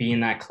 Be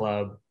in that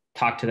club.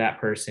 Talk to that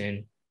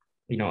person.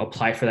 You know,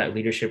 apply for that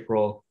leadership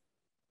role.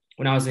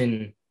 When I was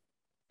in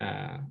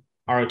uh,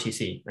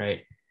 ROTC,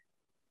 right,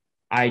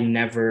 I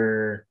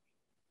never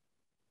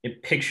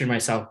pictured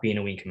myself being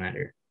a wing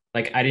commander.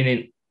 Like I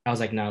didn't. I was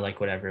like, no, like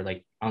whatever.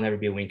 Like I'll never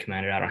be a wing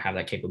commander. I don't have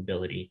that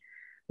capability.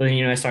 But then,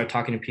 you know, I started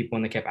talking to people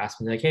and they kept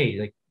asking me like, hey,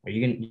 like, are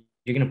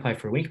you're gonna apply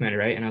for a wing commander,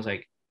 right? And I was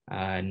like,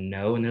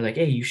 no. And they're like,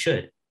 hey, you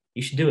should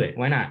do it.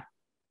 Why not?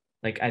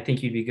 Like I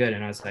think you'd be good.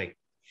 And I was like,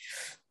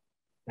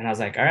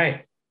 all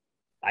right,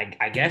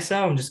 I guess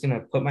so. I'm just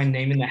gonna put my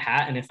name in the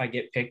hat, and if I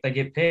get picked, I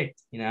get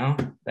picked. You know,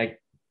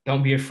 like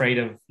don't be afraid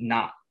of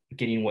not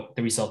getting what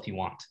the result you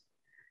want.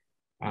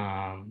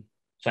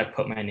 So I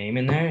put my name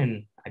in there,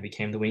 and I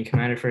became the wing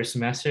commander for a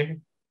semester,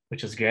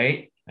 which was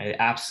great. I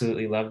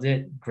absolutely loved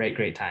it.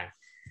 Great time.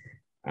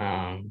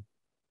 Um,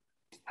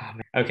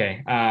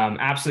 okay,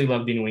 absolutely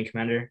loved being a wing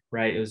commander.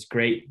 Right, it was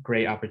great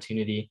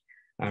opportunity.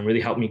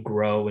 Really helped me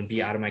grow and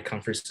be out of my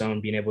comfort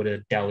zone, being able to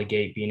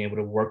delegate, being able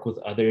to work with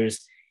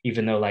others,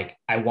 even though like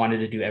I wanted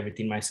to do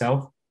everything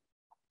myself.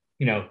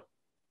 You know,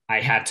 I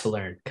had to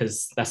learn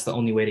because that's the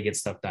only way to get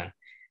stuff done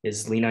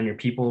is lean on your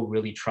people,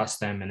 really trust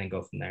them, and then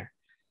go from there.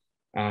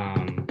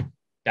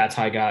 That's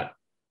how I got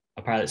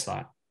a pilot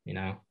slot. You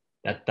know,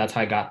 that's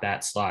how I got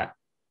that slot.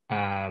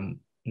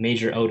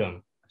 Major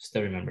Odom,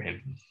 still remember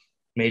him.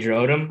 Major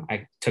Odom,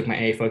 I took my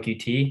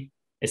AFOQT.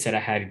 It said I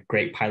had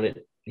great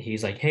pilot.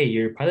 He's like, hey,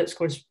 your pilot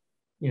score's,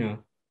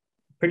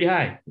 pretty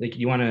high. Like,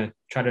 you want to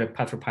try to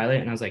putt for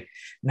pilot? And I was like,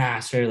 nah,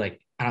 sir. Like,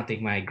 I don't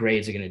think my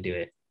grades are gonna do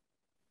it.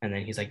 And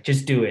then he's like,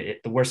 just do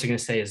it. The worst they're gonna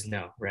say is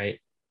no, right?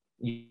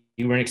 You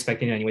weren't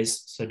expecting it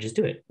anyways, so just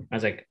do it. I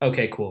was like,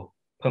 okay, cool.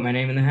 Put my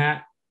name in the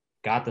hat,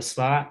 got the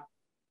slot,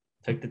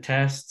 took the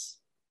tests,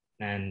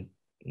 and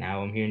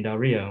now I'm here in Del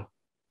Rio.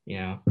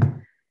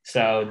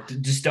 So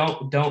just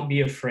don't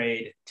be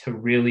afraid to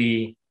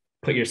really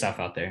put yourself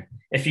out there.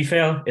 If you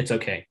fail, it's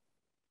okay.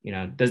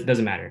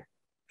 Doesn't matter.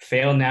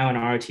 Fail now in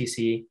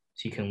ROTC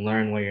so you can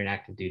learn while you're in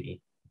active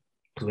duty.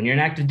 Because when you're in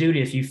active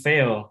duty, if you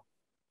fail,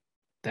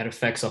 that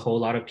affects a whole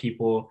lot of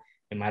people.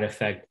 It might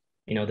affect,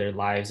 their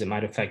lives. It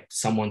might affect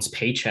someone's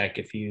paycheck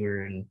if you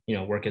were in,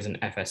 work as an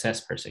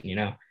FSS person,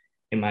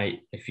 It might,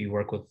 if you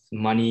work with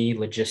money,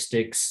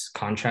 logistics,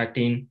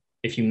 contracting,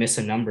 if you miss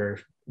a number,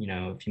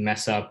 if you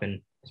mess up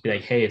and be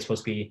like, hey, it's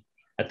supposed to be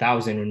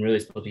 1,000 when really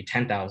it's supposed to be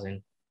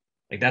 10,000.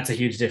 Like, that's a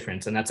huge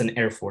difference. And that's an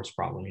Air Force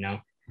problem,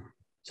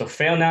 So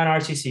fail now in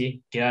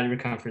RTC, get out of your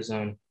comfort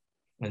zone,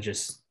 and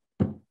just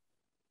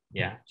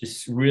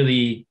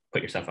really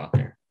put yourself out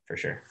there for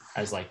sure.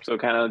 So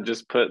kind of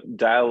just put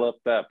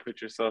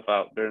yourself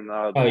out there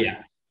nod. Oh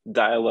yeah.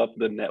 Dial up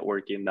the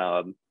networking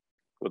nod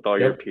with all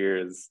your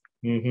peers.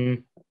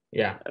 Mm-hmm.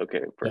 Yeah.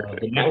 Okay,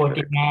 perfect. The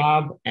networking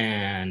knob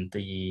and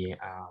the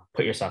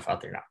put yourself out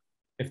there now.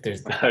 If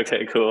there's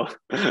okay, cool.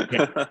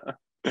 Yeah.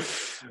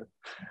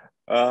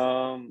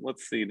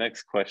 Let's see.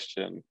 Next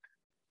question.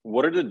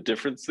 What are the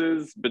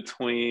differences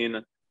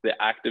between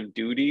the active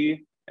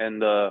duty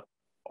and the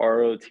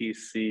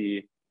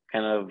ROTC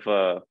kind of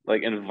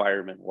like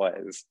environment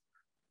wise?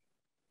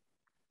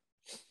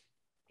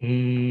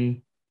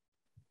 Like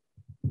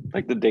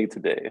the day to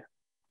day.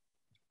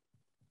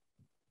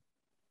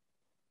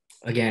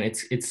 Again,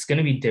 it's going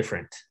to be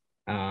different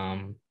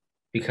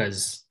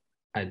because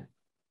I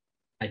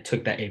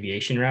took that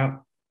aviation route.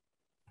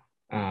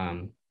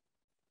 So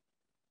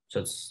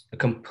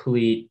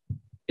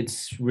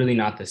it's really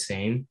not the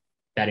same,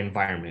 that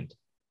environment.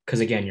 Because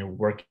again, you're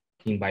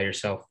working by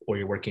yourself or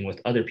you're working with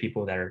other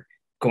people that are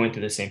going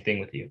through the same thing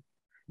with you.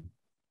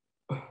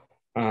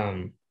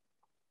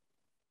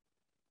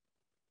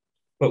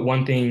 But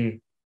one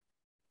thing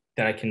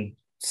that I can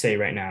say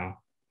right now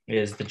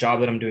is the job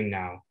that I'm doing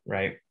now,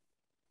 right?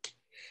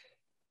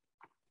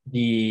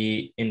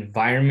 The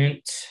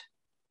environment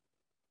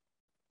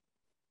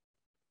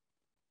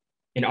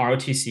in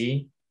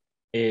ROTC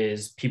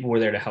is people were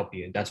there to help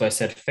you. That's why I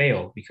said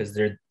fail, because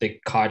they're the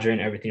cadre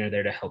and everything are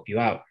there to help you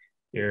out.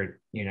 Your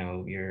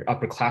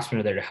upperclassmen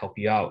are there to help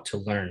you out to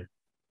learn.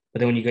 But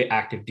then when you get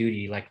active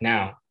duty, like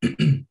now,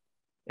 and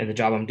the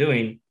job I'm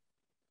doing,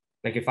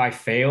 like if I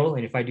fail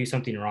and if I do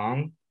something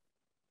wrong,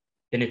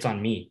 then it's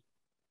on me.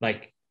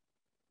 Like,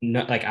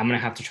 no, like I'm gonna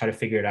have to try to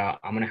figure it out.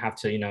 I'm gonna have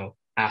to,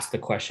 ask the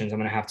questions. I'm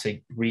gonna have to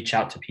reach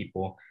out to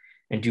people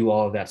and do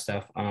all of that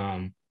stuff.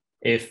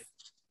 If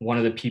one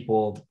of the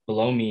people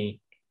below me,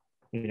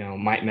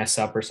 might mess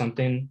up or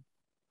something,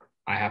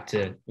 I have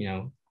to,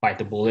 bite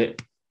the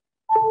bullet,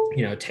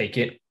 take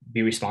it,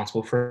 be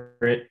responsible for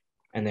it,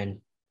 and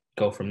then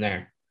go from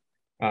there.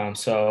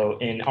 So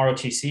in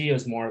ROTC, it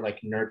was more like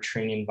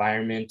nurturing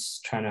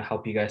environments, trying to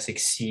help you guys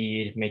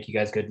succeed, make you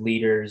guys good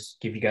leaders,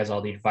 give you guys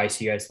all the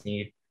advice you guys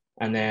need.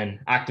 And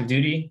then active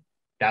duty,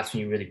 that's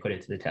when you really put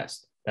it to the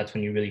test. That's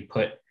when you really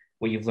put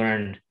what you've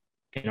learned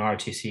in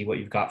ROTC, what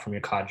you've got from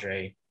your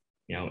cadre,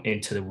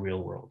 into the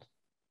real world.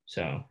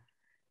 So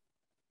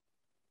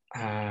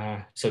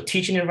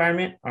teaching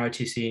environment,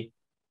 ROTC,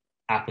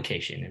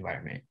 application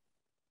environment,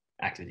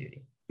 active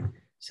duty.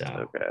 So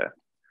okay.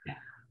 Yeah.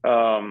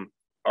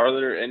 Are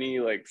there any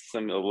like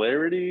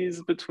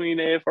similarities between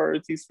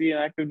AFROTC and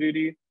active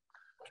duty?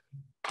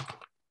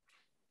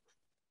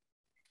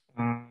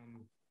 Let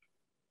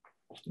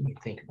me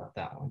think about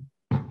that one.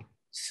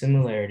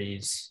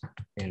 Similarities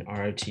in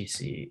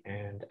ROTC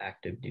and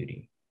active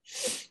duty.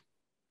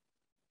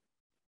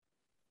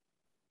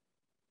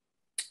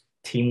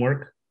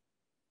 Teamwork.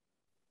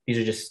 These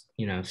are just,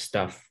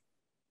 stuff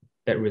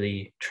that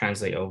really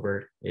translate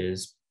over,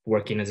 is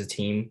working as a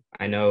team.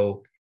 I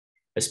know,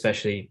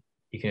 especially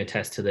you can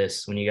attest to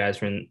this, when you guys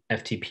were in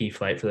FTP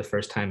flight for the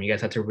first time, you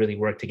guys had to really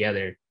work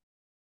together.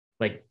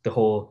 Like the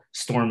whole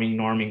storming,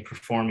 norming,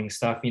 performing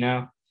stuff,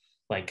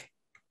 like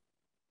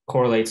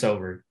correlates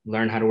over.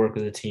 Learn how to work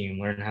with a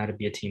team, learn how to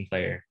be a team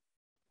player.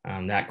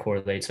 That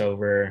correlates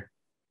over.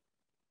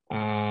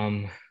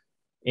 I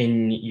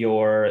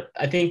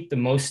think the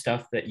most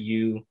stuff that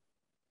you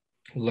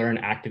learn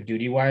active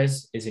duty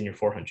wise is in your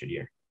 400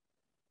 year.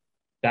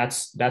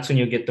 That's when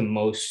you'll get the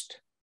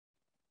most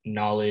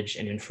knowledge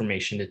and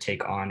information to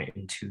take on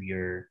into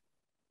your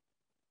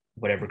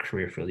whatever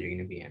career field you're going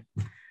to be in.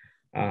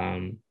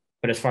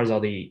 But as far as all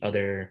the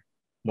other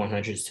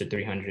 100s to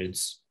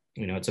 300s,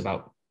 it's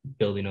about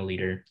building a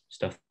leader,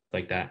 stuff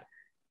like that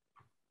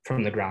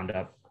from the ground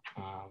up.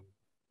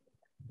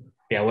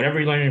 yeah, whatever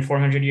you learn in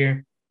 400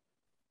 year,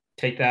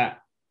 take that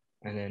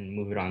and then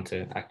move it on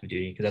to active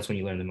duty because that's when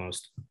you learn the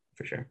most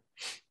for sure.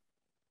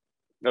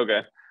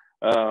 Okay.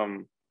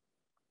 Um,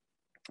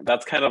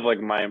 that's kind of like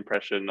my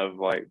impression of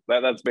like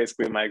that's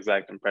basically my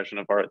exact impression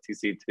of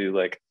ROTC too.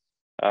 Like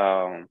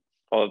all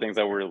the things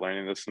that we're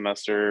learning this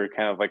semester,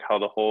 kind of like how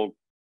the whole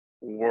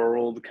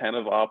world kind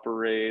of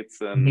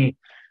operates, and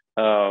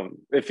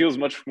it feels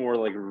much more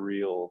like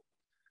real.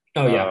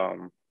 Oh yeah.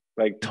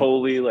 Like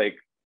totally like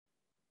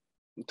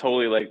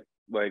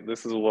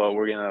this is what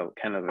we're gonna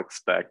kind of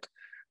expect.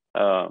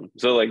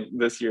 So like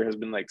this year has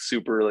been like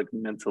super like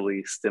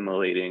mentally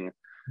stimulating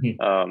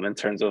in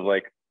terms of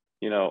like,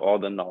 you know, all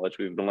the knowledge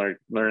we've been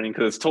learning,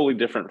 because it's totally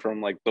different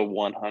from like the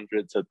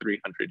 100 to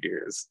 300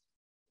 years.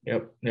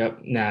 Yep.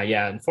 Nah,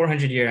 yeah. In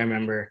 400 year, I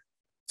remember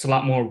it's a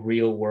lot more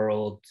real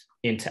world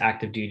into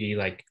active duty.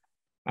 Like,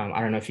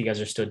 I don't know if you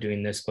guys are still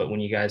doing this, but when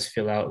you guys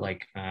fill out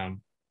like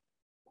an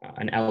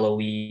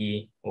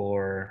LOE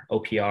or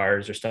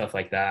OPRs or stuff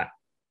like that,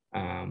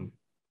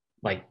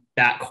 like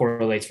that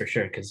correlates for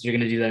sure because you're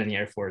going to do that in the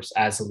Air Force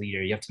as a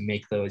leader. You have to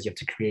make those, you have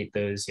to create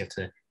those, you have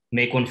to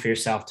make one for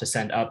yourself to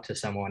send up to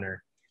someone,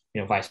 or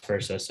vice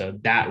versa. So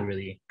that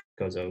really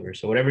goes over.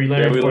 So whatever you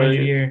learn Yeah, in we 400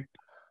 literally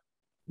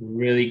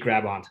really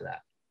grab onto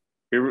that.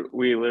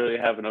 we literally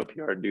have an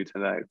OPR due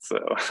tonight, so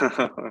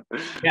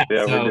Yeah.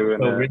 yeah, we're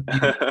doing Really,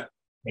 it.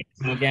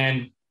 so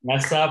again,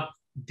 mess up,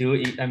 do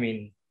it. I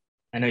mean,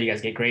 I know you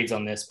guys get grades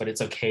on this, but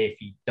it's okay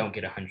if you don't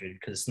get 100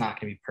 because it's not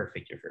going to be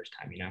perfect your first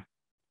time. You're not,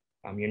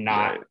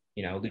 Right.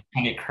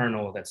 lieutenant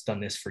colonel that's done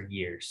this for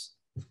years.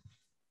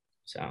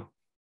 So,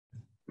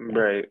 yeah.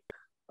 Right.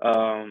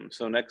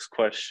 So next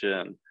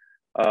question.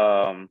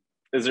 Um,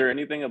 is there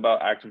anything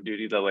about active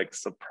duty that like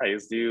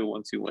surprised you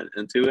once you went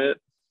into it?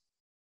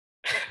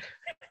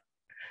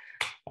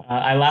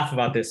 I laugh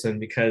about this one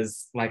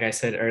because, like I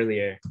said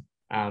earlier,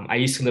 I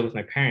used to live with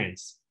my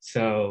parents.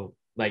 So,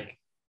 like,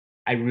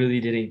 I really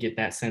didn't get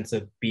that sense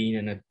of being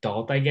an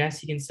adult, I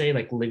guess you can say,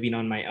 like living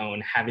on my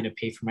own, having to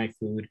pay for my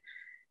food,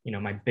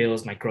 my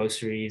bills, my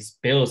groceries,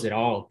 bills at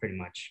all, pretty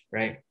much,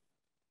 right?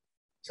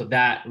 So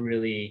that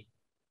really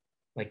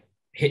like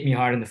hit me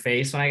hard in the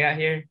face when I got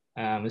here,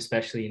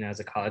 especially as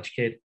a college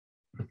kid.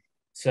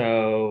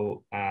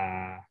 So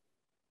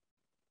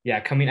yeah,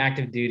 coming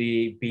active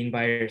duty, being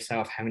by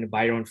yourself, having to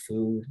buy your own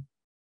food,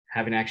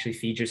 having to actually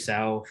feed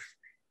yourself,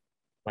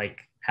 like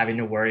having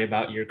to worry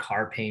about your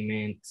car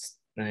payments,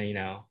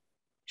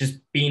 just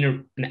being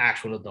an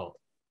actual adult.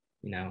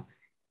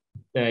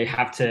 I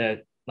have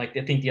to, like,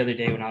 I think the other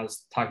day when I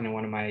was talking to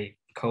one of my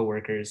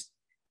coworkers,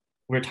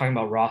 we were talking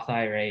about Roth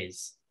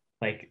IRAs.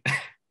 Like,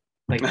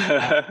 like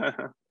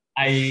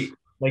I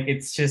like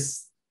it's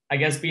just, I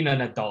guess, being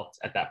an adult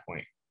at that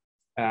point.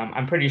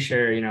 I'm pretty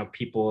sure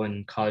people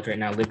in college right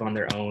now live on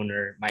their own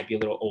or might be a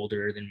little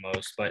older than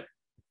most, but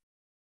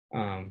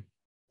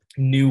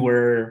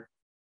newer,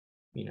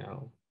 you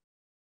know,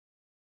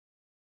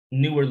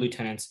 newer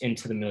lieutenants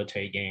into the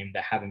military game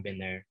that haven't been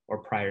there or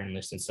prior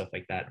enlist and stuff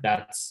like that.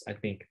 That's, I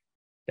think,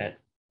 that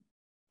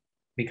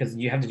because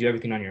you have to do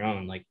everything on your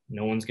own. Like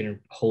no one's gonna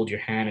hold your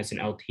hand as an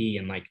LT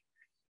and like,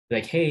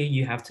 hey,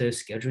 you have to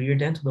schedule your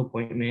dental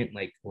appointment.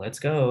 Like, let's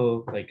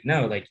go. Like,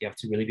 no, like you have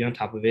to really be on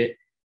top of it.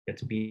 You have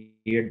to be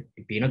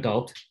an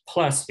adult.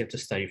 Plus, you have to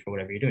study for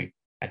whatever you're doing.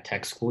 At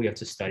tech school, you have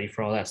to study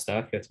for all that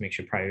stuff. You have to make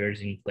sure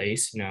priorities in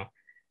place.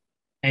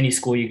 Any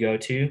school you go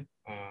to,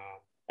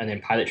 and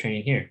then pilot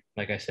training here,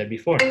 like I said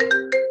before.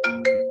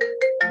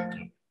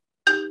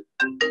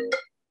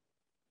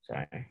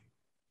 Sorry.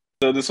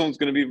 So this one's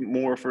going to be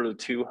more for the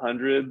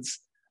 200s.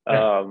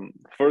 Yeah.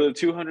 For the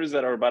 200s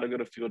that are about to go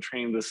to field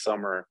training this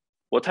summer,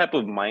 what type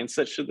of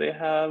mindset should they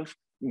have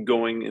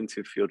going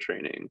into field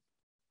training?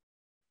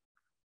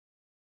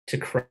 To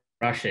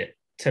crush it,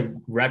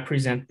 to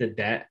represent the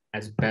debt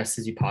as best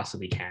as you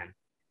possibly can.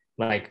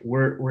 Like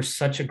we're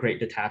such a great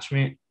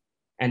detachment,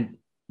 and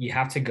you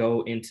have to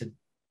go into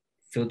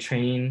field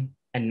training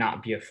and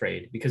not be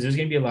afraid, because there's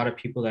going to be a lot of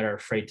people that are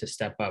afraid to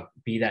step up,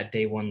 be that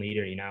day one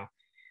leader,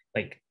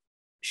 like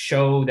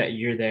show that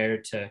you're there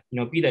to,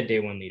 be that day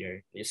one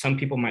leader. Some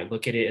people might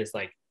look at it as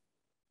like,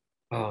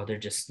 oh, they're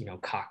just,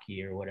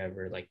 cocky or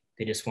whatever. Like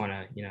they just want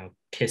to,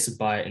 kiss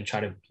butt and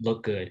try to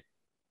look good.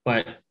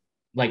 But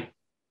like,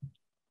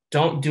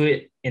 don't do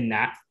it in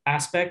that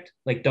aspect.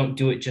 Like, don't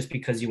do it just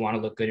because you want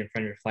to look good in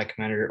front of your flight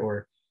commander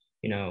or,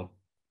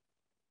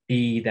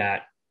 be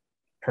that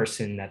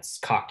person that's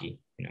cocky.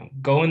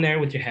 Go in there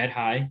with your head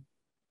high,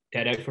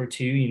 dead out for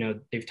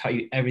two. They've taught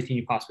you everything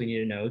you possibly need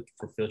to know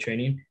for field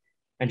training,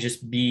 and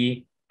just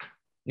be,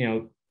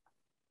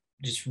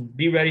 just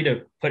be ready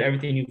to put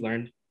everything you've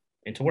learned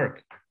into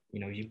work.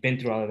 You've been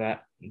through all of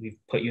that. We've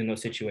put you in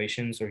those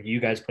situations, or you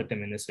guys put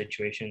them in those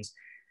situations.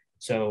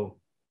 So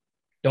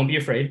don't be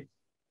afraid.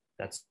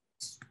 That's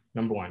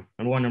number one.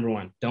 Number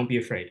one. Don't be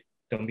afraid.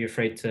 Don't be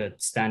afraid to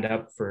stand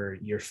up for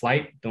your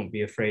flight. Don't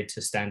be afraid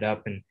to stand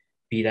up and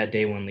be that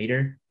day one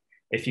leader.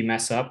 If you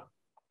mess up,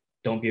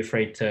 don't be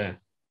afraid to,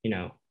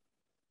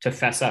 to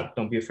fess up.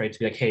 Don't be afraid to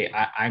be like, hey,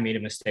 I made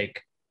a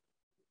mistake.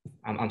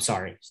 I'm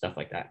sorry, stuff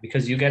like that.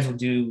 Because you guys will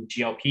do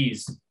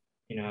GLPs,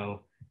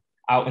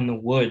 out in the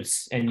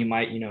woods, and you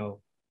might,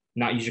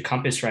 not use your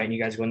compass right, and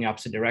you guys go in the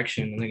opposite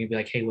direction, and they're gonna be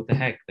like, hey, what the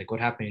heck? Like, what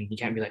happened? You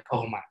can't be like,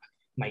 oh,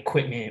 my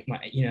equipment,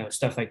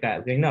 stuff like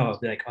that. Like, no, I'll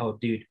be like, oh,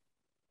 dude,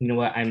 you know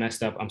what? I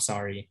messed up. I'm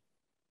sorry.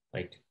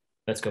 Like,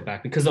 let's go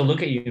back. Because they'll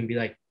look at you and be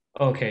like,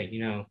 oh, okay,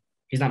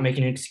 he's not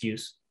making an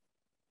excuse.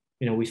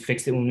 We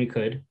fixed it when we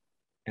could,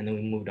 and then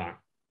we moved on.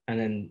 And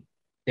then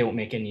they won't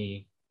make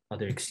any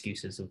other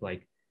excuses of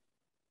like,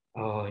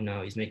 oh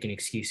no, he's making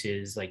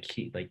excuses.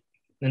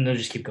 Then they'll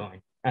just keep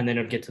going. And then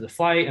it'll get to the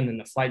flight, and then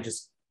the flight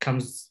just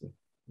comes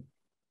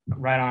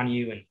right on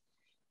you, and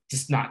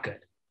just not good.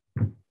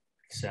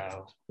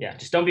 So yeah,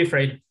 just don't be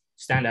afraid.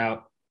 Stand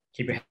out,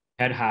 keep your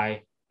head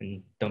high,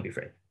 and don't be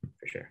afraid,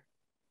 for sure.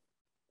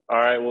 All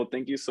right. Well,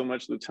 thank you so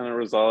much, Lieutenant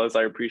Rosales.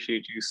 I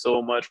appreciate you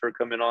so much for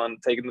coming on,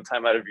 taking the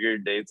time out of your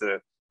day to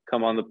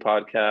come on the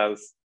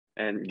podcast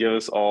and give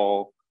us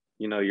all,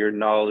 your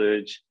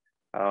knowledge.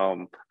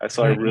 I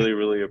really,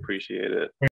 really appreciate it.